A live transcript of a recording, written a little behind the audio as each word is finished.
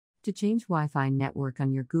To change Wi-Fi network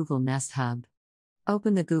on your Google Nest Hub,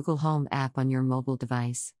 open the Google Home app on your mobile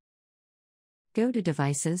device. Go to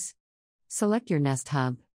Devices. Select your Nest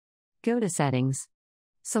Hub. Go to Settings.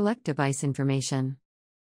 Select Device Information.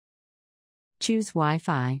 Choose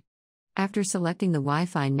Wi-Fi. After selecting the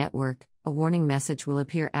Wi-Fi network, a warning message will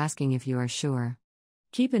appear asking if you are sure.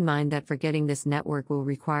 Keep in mind that forgetting this network will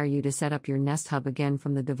require you to set up your Nest Hub again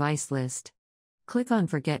from the device list. Click on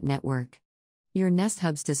Forget Network. Your Nest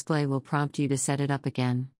Hub's display will prompt you to set it up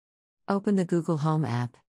again. Open the Google Home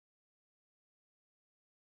app.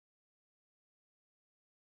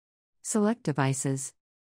 Select Devices.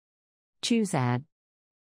 Choose Add.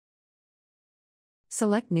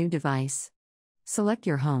 Select New Device. Select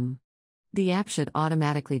your home. The app should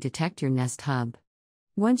automatically detect your Nest Hub.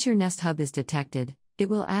 Once your Nest Hub is detected, it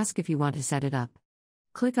will ask if you want to set it up.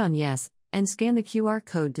 Click on Yes, and scan the QR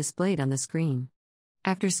code displayed on the screen.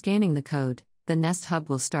 After scanning the code, the Nest Hub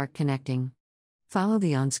will start connecting. Follow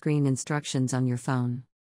the on-screen instructions on your phone.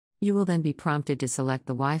 You will then be prompted to select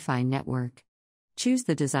the Wi-Fi network. Choose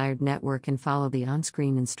the desired network and follow the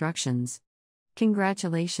on-screen instructions.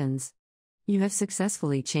 Congratulations! You have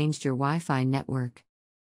successfully changed your Wi-Fi network.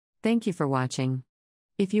 Thank you for watching.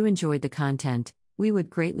 If you enjoyed the content, we would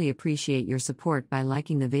greatly appreciate your support by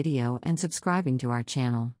liking the video and subscribing to our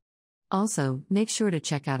channel. Also, make sure to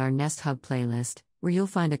check out our Nest Hub playlist, where you'll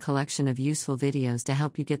find a collection of useful videos to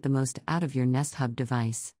help you get the most out of your Nest Hub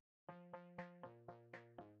device.